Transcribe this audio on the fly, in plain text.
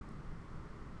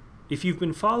If you've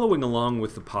been following along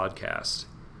with the podcast,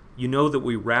 you know that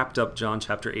we wrapped up John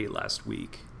chapter 8 last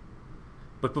week.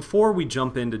 But before we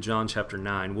jump into John chapter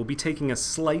 9, we'll be taking a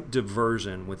slight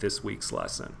diversion with this week's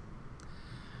lesson.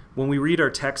 When we read our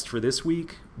text for this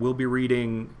week, we'll be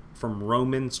reading from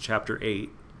Romans chapter 8,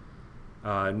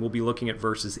 and we'll be looking at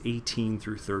verses 18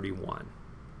 through 31.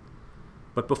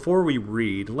 But before we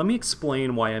read, let me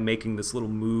explain why I'm making this little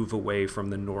move away from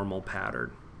the normal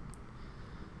pattern.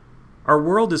 Our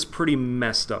world is pretty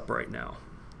messed up right now,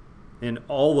 and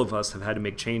all of us have had to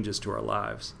make changes to our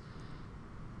lives.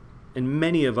 And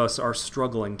many of us are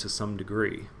struggling to some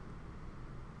degree.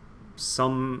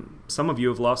 Some of you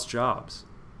have lost jobs.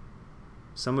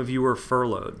 Some of you are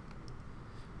furloughed.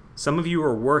 Some of you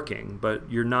are working, but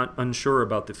you're not unsure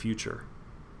about the future.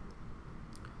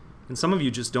 And some of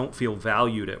you just don't feel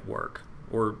valued at work,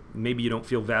 or maybe you don't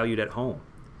feel valued at home.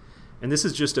 And this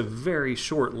is just a very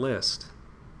short list.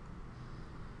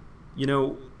 You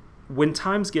know, when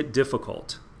times get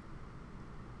difficult,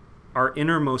 our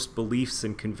innermost beliefs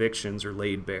and convictions are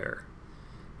laid bare.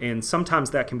 And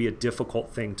sometimes that can be a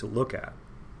difficult thing to look at.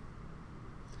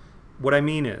 What I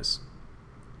mean is,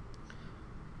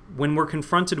 when we're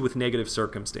confronted with negative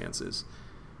circumstances,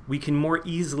 we can more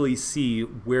easily see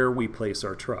where we place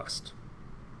our trust.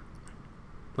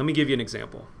 Let me give you an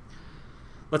example.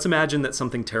 Let's imagine that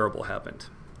something terrible happened.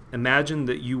 Imagine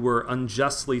that you were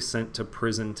unjustly sent to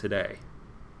prison today.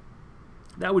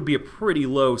 That would be a pretty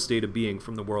low state of being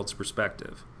from the world's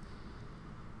perspective.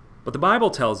 But the Bible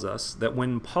tells us that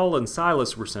when Paul and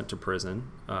Silas were sent to prison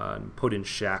and put in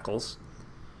shackles,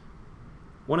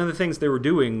 one of the things they were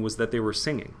doing was that they were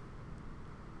singing.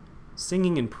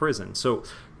 Singing in prison. So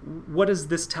what does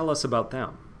this tell us about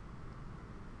them?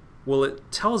 Well,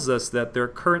 it tells us that their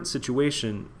current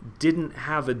situation didn't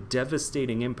have a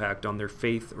devastating impact on their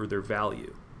faith or their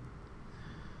value.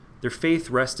 Their faith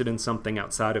rested in something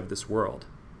outside of this world.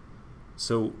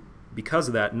 So because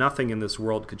of that, nothing in this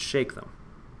world could shake them.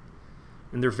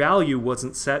 And their value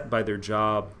wasn't set by their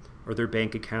job or their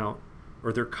bank account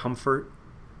or their comfort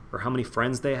or how many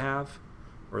friends they have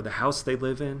or the house they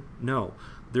live in. No,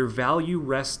 their value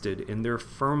rested in their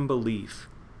firm belief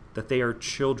that they are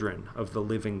children of the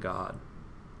living God.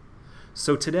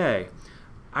 So today,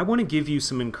 I want to give you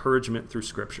some encouragement through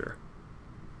Scripture.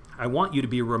 I want you to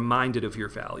be reminded of your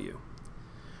value.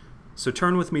 So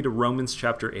turn with me to Romans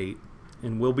chapter 8,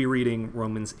 and we'll be reading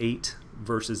Romans 8,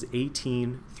 verses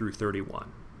 18 through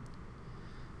 31.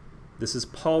 This is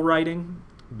Paul writing,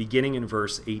 beginning in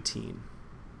verse 18.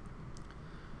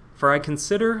 For I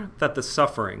consider that the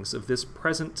sufferings of this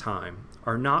present time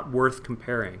are not worth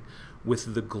comparing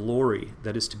with the glory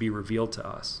that is to be revealed to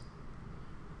us.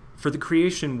 For the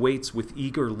creation waits with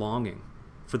eager longing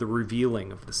for the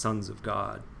revealing of the sons of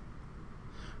God.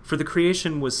 For the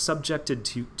creation was subjected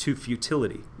to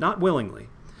futility, not willingly,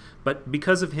 but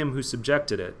because of him who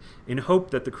subjected it, in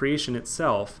hope that the creation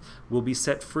itself will be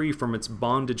set free from its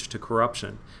bondage to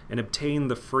corruption and obtain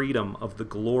the freedom of the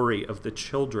glory of the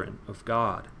children of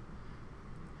God.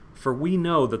 For we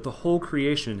know that the whole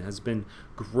creation has been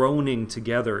groaning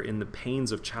together in the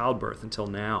pains of childbirth until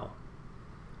now.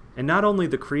 And not only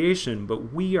the creation,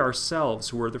 but we ourselves,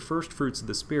 who are the first fruits of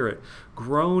the Spirit,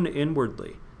 groan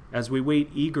inwardly as we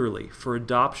wait eagerly for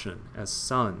adoption as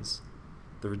sons,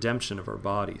 the redemption of our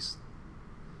bodies.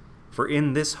 For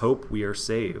in this hope we are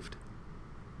saved.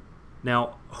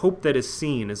 Now, hope that is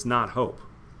seen is not hope,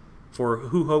 for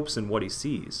who hopes in what he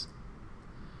sees?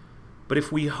 But if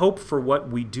we hope for what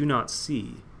we do not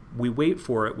see, we wait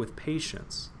for it with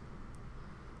patience.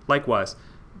 Likewise,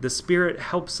 the Spirit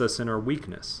helps us in our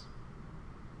weakness.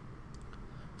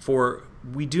 For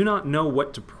we do not know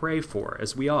what to pray for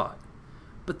as we ought,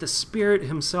 but the Spirit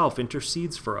himself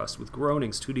intercedes for us with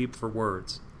groanings too deep for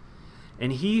words.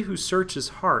 And he who searches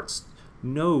hearts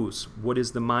knows what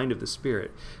is the mind of the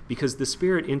Spirit, because the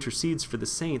Spirit intercedes for the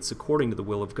saints according to the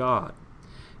will of God.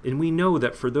 And we know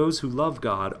that for those who love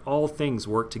God, all things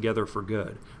work together for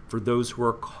good, for those who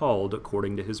are called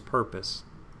according to his purpose.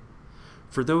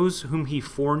 For those whom he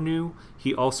foreknew,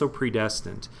 he also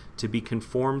predestined to be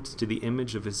conformed to the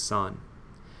image of his Son,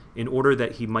 in order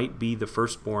that he might be the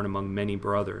firstborn among many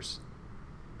brothers.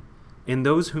 And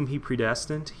those whom he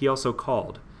predestined, he also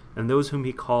called. And those whom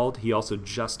he called, he also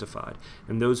justified.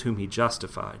 And those whom he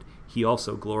justified, he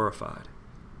also glorified.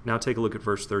 Now take a look at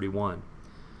verse 31.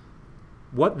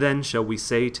 What then shall we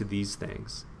say to these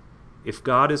things? If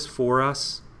God is for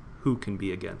us, who can be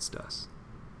against us?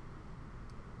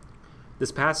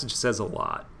 This passage says a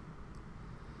lot.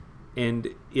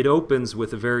 And it opens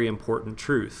with a very important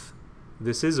truth.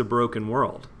 This is a broken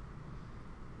world,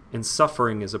 and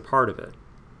suffering is a part of it.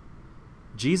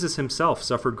 Jesus himself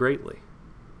suffered greatly.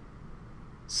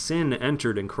 Sin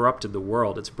entered and corrupted the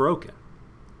world. It's broken.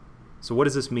 So what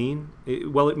does this mean?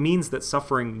 Well, it means that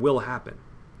suffering will happen.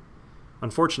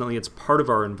 Unfortunately, it's part of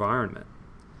our environment.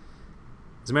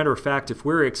 As a matter of fact, if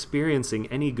we're experiencing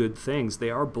any good things, they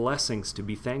are blessings to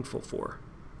be thankful for.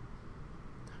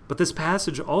 But this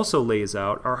passage also lays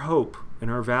out our hope and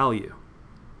our value,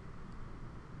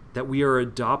 that we are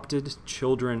adopted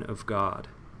children of God.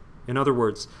 In other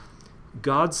words,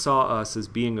 God saw us as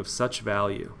being of such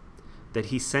value that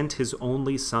he sent his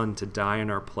only Son to die in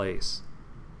our place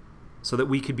so that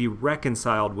we could be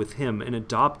reconciled with him and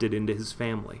adopted into his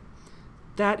family.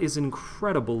 That is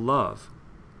incredible love.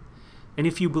 And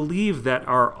if you believe that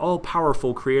our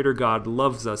all-powerful Creator God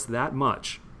loves us that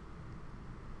much,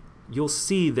 you'll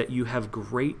see that you have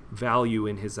great value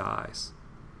in his eyes,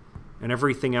 and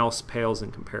everything else pales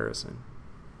in comparison.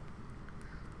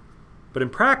 But in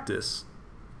practice,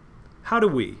 how do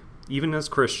we, even as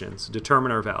Christians,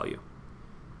 determine our value?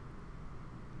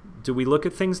 Do we look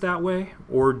at things that way,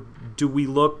 or do we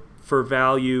look for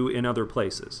value in other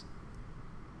places?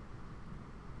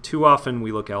 Too often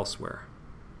we look elsewhere.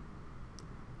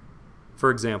 For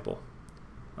example,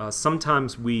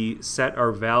 sometimes we set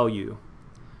our value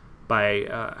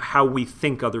by how we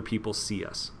think other people see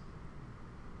us.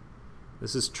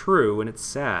 This is true, and it's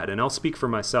sad, and I'll speak for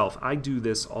myself. I do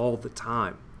this all the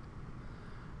time.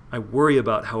 I worry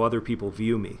about how other people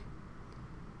view me.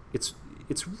 It's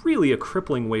really a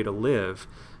crippling way to live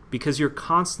because you're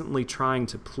constantly trying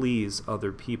to please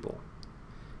other people.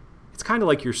 It's kind of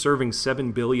like you're serving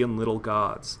 7 billion little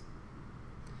gods.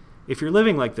 If you're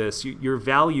living like this, your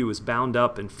value is bound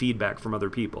up in feedback from other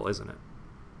people, isn't it?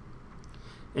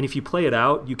 And if you play it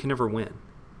out, you can never win.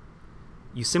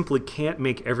 You simply can't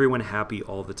make everyone happy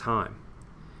all the time.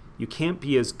 You can't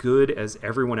be as good as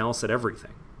everyone else at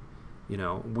everything. You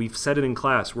know, we've said it in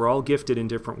class, we're all gifted in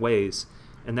different ways,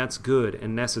 and that's good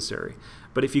and necessary.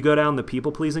 But if you go down the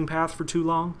people-pleasing path for too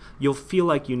long, you'll feel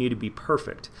like you need to be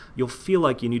perfect. You'll feel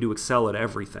like you need to excel at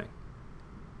everything.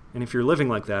 And if you're living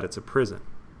like that, it's a prison.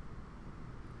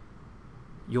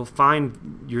 You'll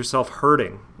find yourself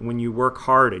hurting when you work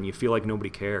hard and you feel like nobody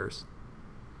cares.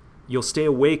 You'll stay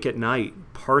awake at night,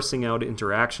 parsing out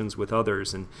interactions with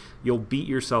others, and you'll beat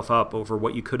yourself up over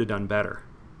what you could have done better.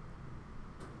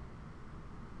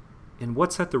 And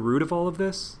what's at the root of all of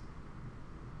this?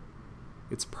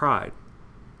 It's pride.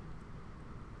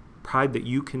 Pride that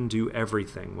you can do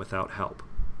everything without help.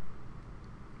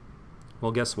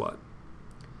 Well, guess what?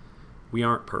 We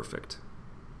aren't perfect.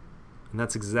 And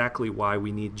that's exactly why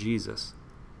we need Jesus.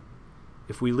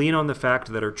 If we lean on the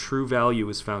fact that our true value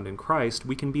is found in Christ,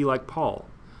 we can be like Paul.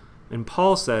 And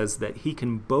Paul says that he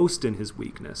can boast in his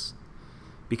weakness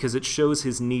because it shows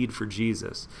his need for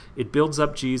Jesus. It builds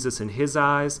up Jesus in his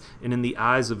eyes and in the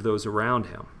eyes of those around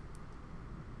him.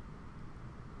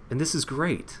 And this is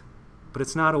great, but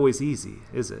it's not always easy,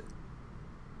 is it?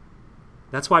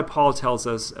 That's why Paul tells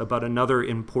us about another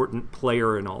important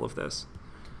player in all of this.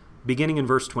 Beginning in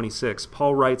verse 26,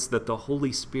 Paul writes that the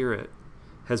Holy Spirit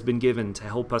has been given to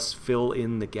help us fill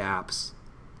in the gaps.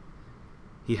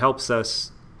 He helps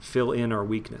us fill in our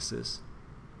weaknesses.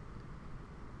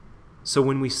 So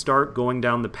when we start going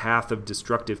down the path of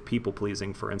destructive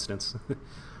people-pleasing, for instance,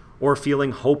 or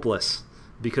feeling hopeless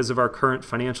because of our current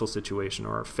financial situation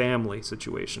or our family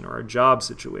situation or our job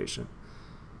situation,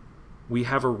 we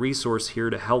have a resource here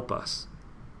to help us.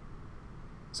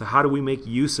 So how do we make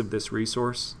use of this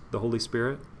resource, the Holy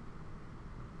Spirit?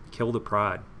 Kill the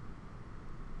pride.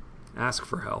 Ask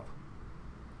for help.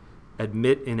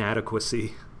 Admit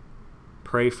inadequacy.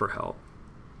 Pray for help.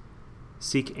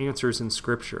 Seek answers in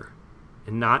Scripture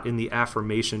and not in the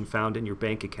affirmation found in your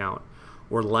bank account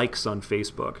or likes on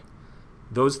Facebook.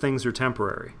 Those things are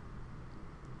temporary.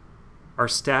 Our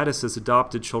status as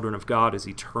adopted children of God is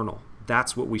eternal.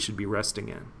 That's what we should be resting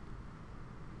in,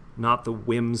 not the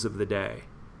whims of the day.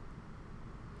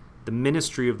 The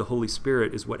ministry of the Holy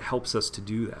Spirit is what helps us to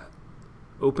do that.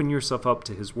 Open yourself up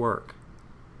to his work.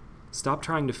 Stop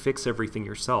trying to fix everything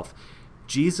yourself.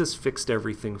 Jesus fixed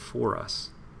everything for us.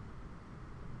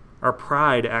 Our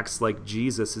pride acts like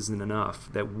Jesus isn't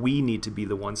enough, that we need to be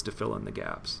the ones to fill in the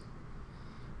gaps.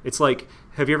 It's like,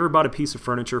 have you ever bought a piece of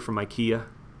furniture from IKEA?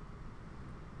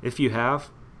 If you have,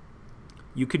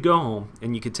 you could go home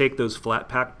and you could take those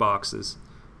flat-packed boxes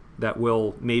that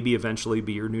will maybe eventually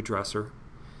be your new dresser,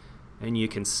 and you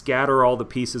can scatter all the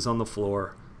pieces on the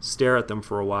floor, stare at them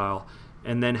for a while,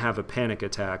 and then have a panic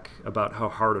attack about how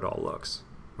hard it all looks,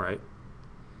 right?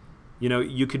 You know,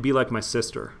 you could be like my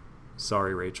sister,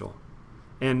 sorry Rachel,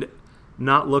 and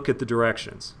not look at the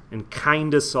directions and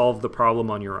kind of solve the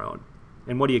problem on your own.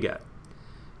 And what do you get?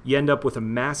 You end up with a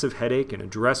massive headache and a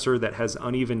dresser that has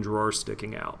uneven drawers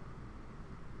sticking out.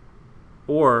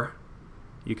 Or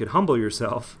you could humble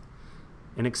yourself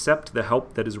and accept the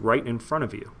help that is right in front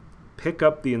of you. Pick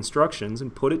up the instructions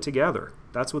and put it together.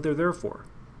 That's what they're there for.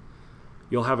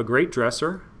 You'll have a great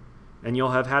dresser, and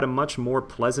you'll have had a much more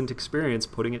pleasant experience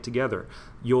putting it together.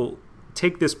 You'll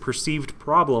take this perceived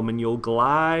problem and you'll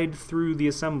glide through the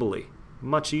assembly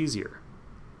much easier.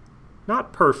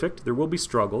 Not perfect, there will be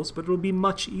struggles, but it'll be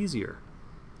much easier.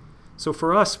 So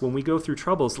for us, when we go through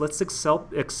troubles, let's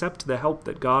accept the help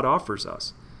that God offers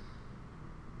us.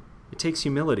 It takes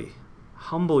humility.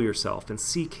 Humble yourself and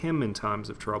seek Him in times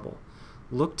of trouble.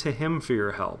 Look to Him for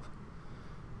your help.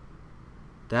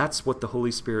 That's what the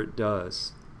Holy Spirit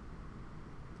does.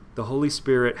 The Holy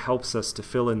Spirit helps us to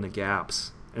fill in the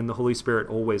gaps, and the Holy Spirit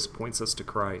always points us to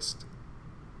Christ.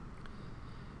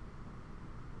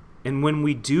 And when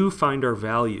we do find our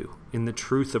value in the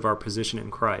truth of our position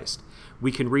in Christ,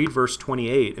 we can read verse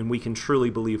 28 and we can truly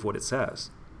believe what it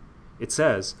says. It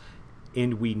says,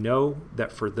 "And we know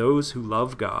that for those who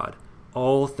love God,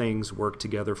 all things work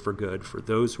together for good for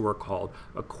those who are called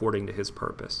according to His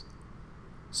purpose."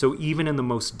 So even in the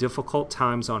most difficult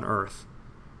times on earth,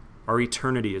 our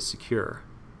eternity is secure.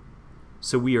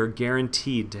 So we are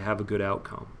guaranteed to have a good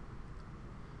outcome.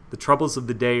 The troubles of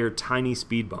the day are tiny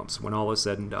speed bumps when all is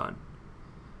said and done.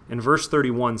 And verse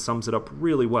 31 sums it up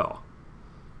really well.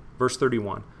 Verse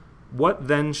 31, "What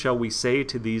then shall we say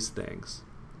to these things?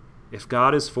 If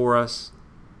God is for us,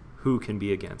 who can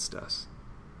be against us?"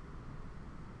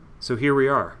 So here we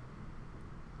are.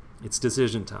 It's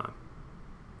decision time.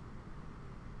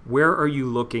 Where are you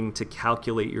looking to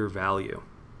calculate your value?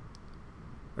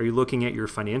 Are you looking at your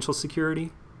financial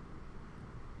security?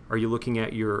 Are you looking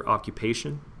at your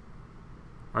occupation?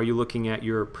 Are you looking at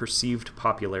your perceived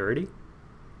popularity?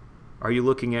 Are you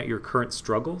looking at your current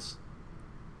struggles?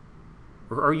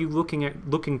 Or are you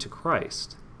looking to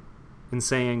Christ and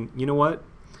saying, you know what?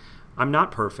 I'm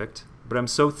not perfect, but I'm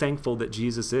so thankful that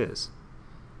Jesus is.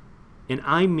 And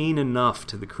I mean enough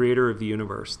to the Creator of the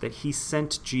universe that He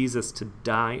sent Jesus to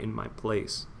die in my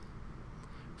place.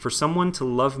 For someone to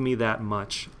love me that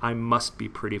much, I must be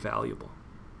pretty valuable.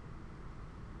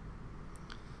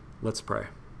 Let's pray.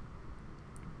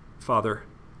 Father,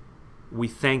 we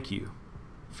thank You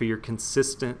for Your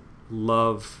consistent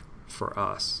love for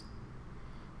us.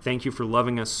 Thank You for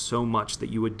loving us so much that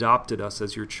You adopted us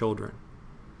as Your children.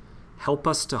 Help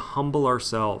us to humble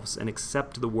ourselves and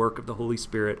accept the work of the Holy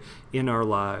Spirit in our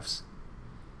lives.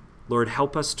 Lord,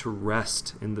 help us to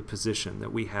rest in the position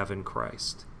that we have in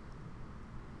Christ.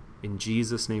 In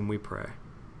Jesus' name we pray.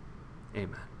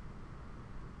 Amen.